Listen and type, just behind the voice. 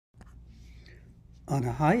On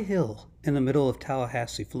a high hill in the middle of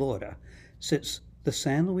Tallahassee, Florida, sits the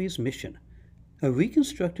San Luis Mission, a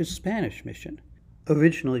reconstructed Spanish mission,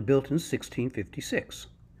 originally built in 1656.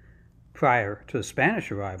 Prior to the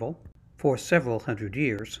Spanish arrival, for several hundred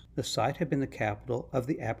years, the site had been the capital of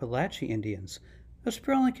the Apalachee Indians, a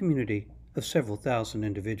sprawling community of several thousand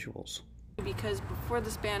individuals. Because before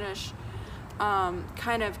the Spanish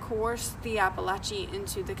kind of coerced the Apalachee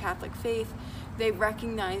into the Catholic faith, they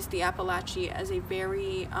recognized the Apalachee as a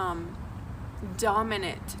very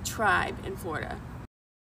dominant tribe in Florida.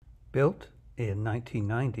 Built in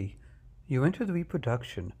 1990, you enter the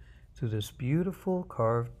reproduction through this beautiful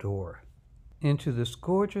carved door into this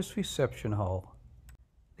gorgeous reception hall.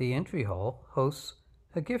 The entry hall hosts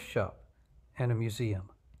a gift shop and a museum.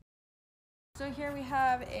 So here we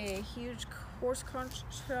have a huge horse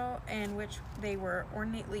conch-shell in which they were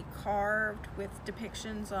ornately carved with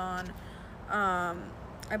depictions on,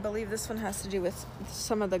 I believe this one has to do with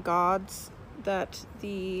some of the gods that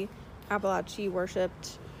the Apalachee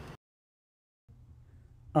worshipped.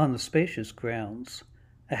 On the spacious grounds,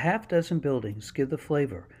 a half-dozen buildings give the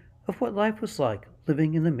flavor of what life was like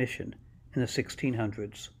living in the mission in the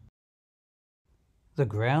 1600s. The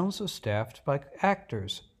grounds are staffed by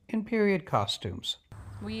actors in period costumes.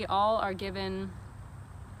 We all are given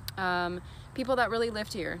people that really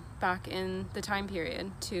lived here back in the time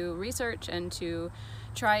period to research and to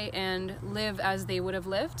try and live as they would have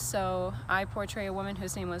lived. So I portray a woman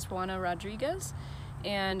whose name was Juana Rodriguez,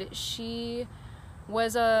 and she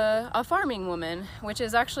was a farming woman, which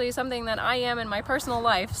is actually something that I am in my personal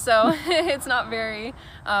life, so it's not very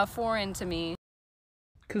foreign to me.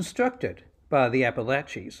 Constructed by the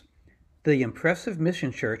Apalachees, the impressive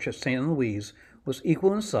mission church at St. Louis was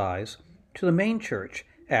equal in size to the main church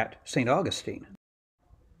at St. Augustine.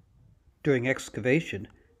 During excavation,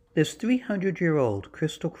 this 300-year-old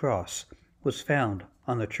crystal cross was found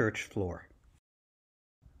on the church floor.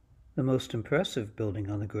 The most impressive building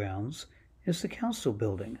on the grounds is the council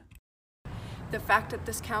building. The fact that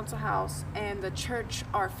this council house and the church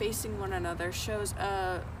are facing one another shows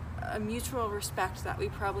a mutual respect that we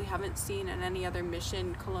probably haven't seen in any other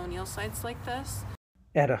mission colonial sites like this.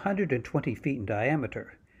 At 120 feet in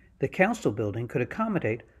diameter, the council building could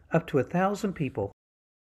accommodate up to 1,000 people.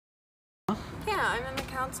 Yeah, I'm in the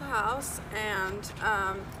council house, and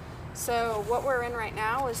so what we're in right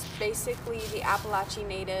now is basically the Apalachee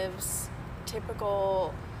natives'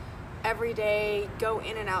 typical everyday go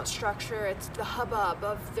in and out structure. It's the hubbub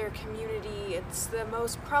of their community. It's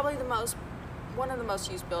one of the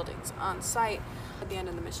most used buildings on site. At the end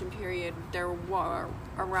of the mission period, there were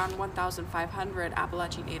around 1,500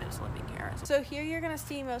 Apalachee natives living here. So here you're going to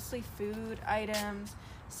see mostly food items,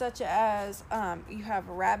 such as you have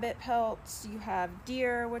rabbit pelts, you have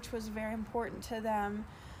deer, which was very important to them.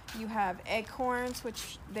 You have acorns,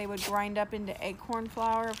 which they would grind up into acorn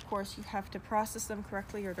flour. Of course, you have to process them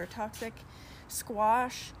correctly or they're toxic.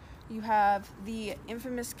 Squash. You have the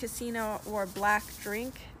infamous casino or black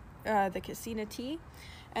drink, the casino tea.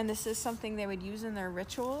 And this is something they would use in their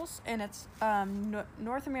rituals. And it's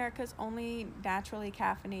North America's only naturally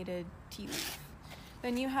caffeinated tea leaf.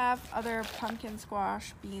 Then you have other pumpkin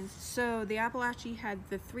squash beans. So the Apalachee had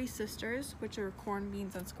the three sisters, which are corn,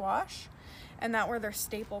 beans, and squash. And that were their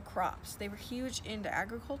staple crops. They were huge into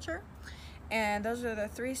agriculture, and those are the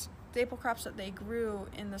three staple crops that they grew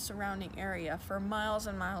in the surrounding area for miles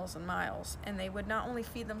and miles and miles. And they would not only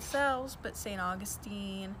feed themselves, but St.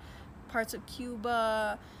 Augustine, parts of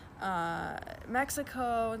Cuba,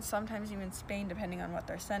 Mexico, and sometimes even Spain, depending on what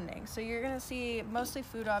they're sending. So you're gonna see mostly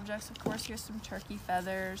food objects. Of course, here's some turkey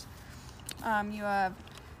feathers. You have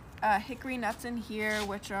hickory nuts in here,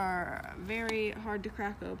 which are very hard to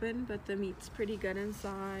crack open, but the meat's pretty good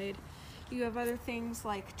inside. You have other things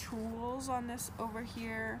like tools on this over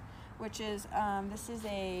here, which is, this is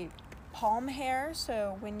a palm hair.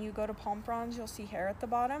 So when you go to palm fronds, you'll see hair at the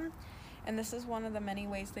bottom. And this is one of the many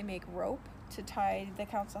ways they make rope to tie the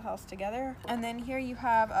council house together. And then here you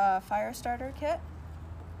have a fire starter kit,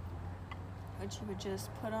 which you would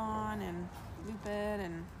just put on and loop it,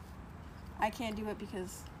 and I can't do it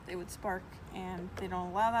because they would spark, and they don't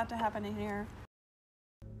allow that to happen in here.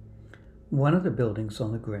 One of the buildings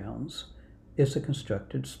on the grounds is a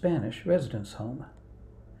constructed Spanish residence home.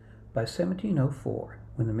 By 1704,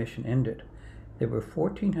 when the mission ended, there were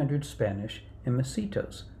 1,400 Spanish and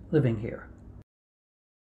mestizos living here.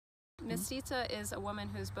 Mestiza is a woman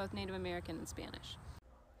who's both Native American and Spanish.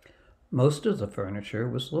 Most of the furniture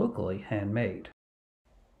was locally handmade,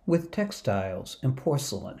 with textiles and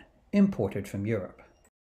porcelain imported from Europe.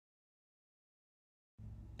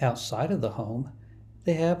 Outside of the home,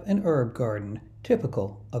 they have an herb garden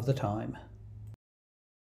typical of the time.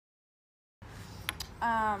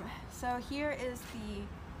 So here is the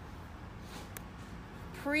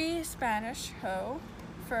pre-Spanish hoe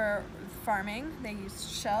for farming. They used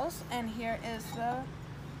shells, and here is the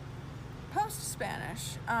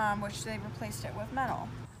post-Spanish, which they replaced it with metal.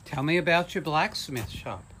 Tell me about your blacksmith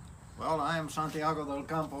shop. Well, I am Santiago del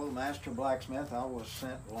Campo, the master blacksmith. I was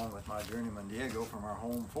sent along with my journeyman Diego from our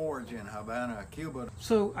home forge in Havana, Cuba.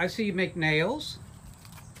 So I see you make nails.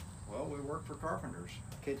 Well, we work for carpenters.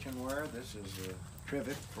 Kitchenware, this is a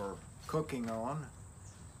trivet for cooking on.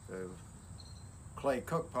 The clay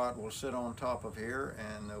cook pot will sit on top of here,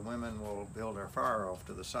 and the women will build their fire off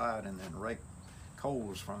to the side and then rake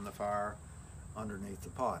coals from the fire underneath the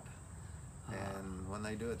pot. And when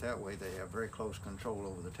they do it that way, they have very close control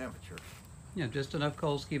over the temperature. Yeah, just enough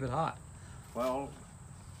coals to keep it hot. Well,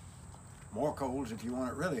 more coals if you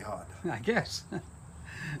want it really hot. I guess.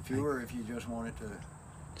 Fewer if you just want it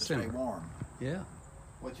to stay warm. Yeah.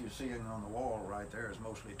 What you're seeing on the wall right there is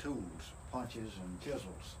mostly tools, punches and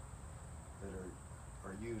chisels that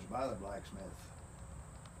are used by the blacksmith.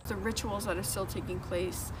 The rituals that are still taking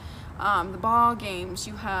place, the ball games,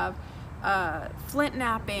 you have flint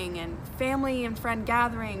knapping and family and friend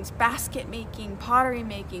gatherings, basket making, pottery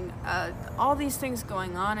making, all these things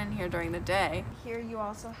going on in here during the day. Here you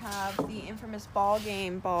also have the infamous ball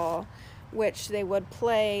game ball, which they would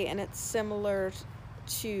play, and it's similar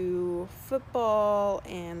to football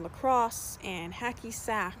and lacrosse and hacky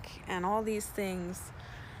sack and all these things,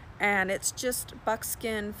 and it's just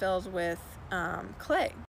buckskin filled with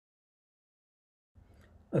clay.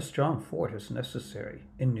 A strong fort is necessary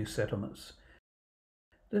in new settlements.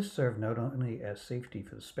 This served not only as safety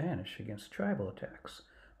for the Spanish against tribal attacks,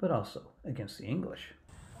 but also against the English.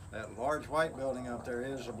 That large white building up there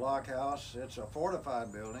is a blockhouse. It's a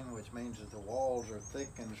fortified building, which means that the walls are thick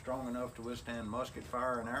and strong enough to withstand musket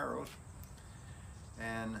fire and arrows.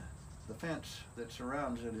 And the fence that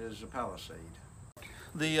surrounds it is a palisade.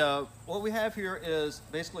 What we have here is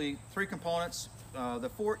basically three components. The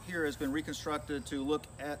fort here has been reconstructed to look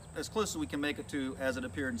at as close as we can make it to as it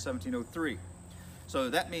appeared in 1703. So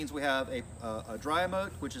that means we have a dry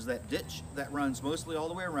moat, which is that ditch that runs mostly all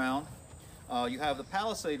the way around. You have the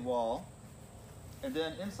palisade wall, and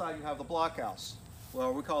then inside you have the blockhouse,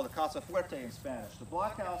 well, we call it the Casa Fuerte in Spanish. The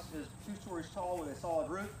blockhouse is 2 stories tall with a solid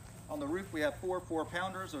roof. On the roof we have 4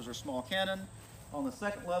 4-pounders. Those are small cannon. On the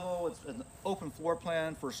second level it's an open floor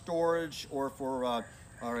plan for storage or for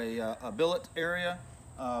a billet area.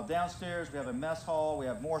 Downstairs we have a mess hall, we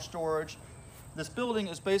have more storage. This building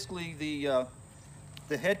is basically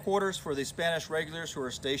the headquarters for the Spanish regulars who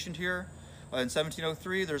are stationed here. In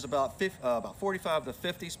 1703, there's about 45 to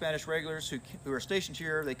 50 Spanish regulars who are stationed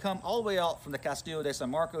here. They come all the way out from the Castillo de San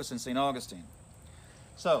Marcos and St. Augustine.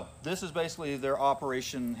 So this is basically their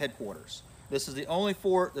operation headquarters. This is the only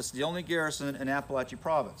fort, this is the only garrison in Apalachee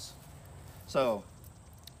province. So,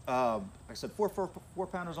 like I said, 4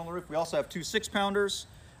 4-pounders on the roof. We also have 2 6-pounders,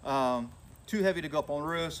 too heavy to go up on the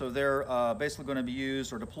roof, so they're basically going to be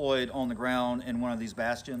used or deployed on the ground in one of these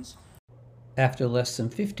bastions. After less than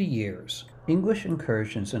 50 years, English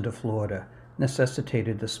incursions into Florida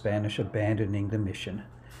necessitated the Spanish abandoning the mission.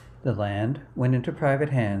 The land went into private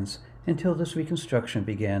hands until this reconstruction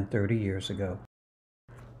began 30 years ago.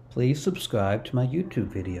 Please subscribe to my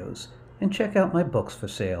YouTube videos and check out my books for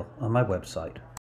sale on my website.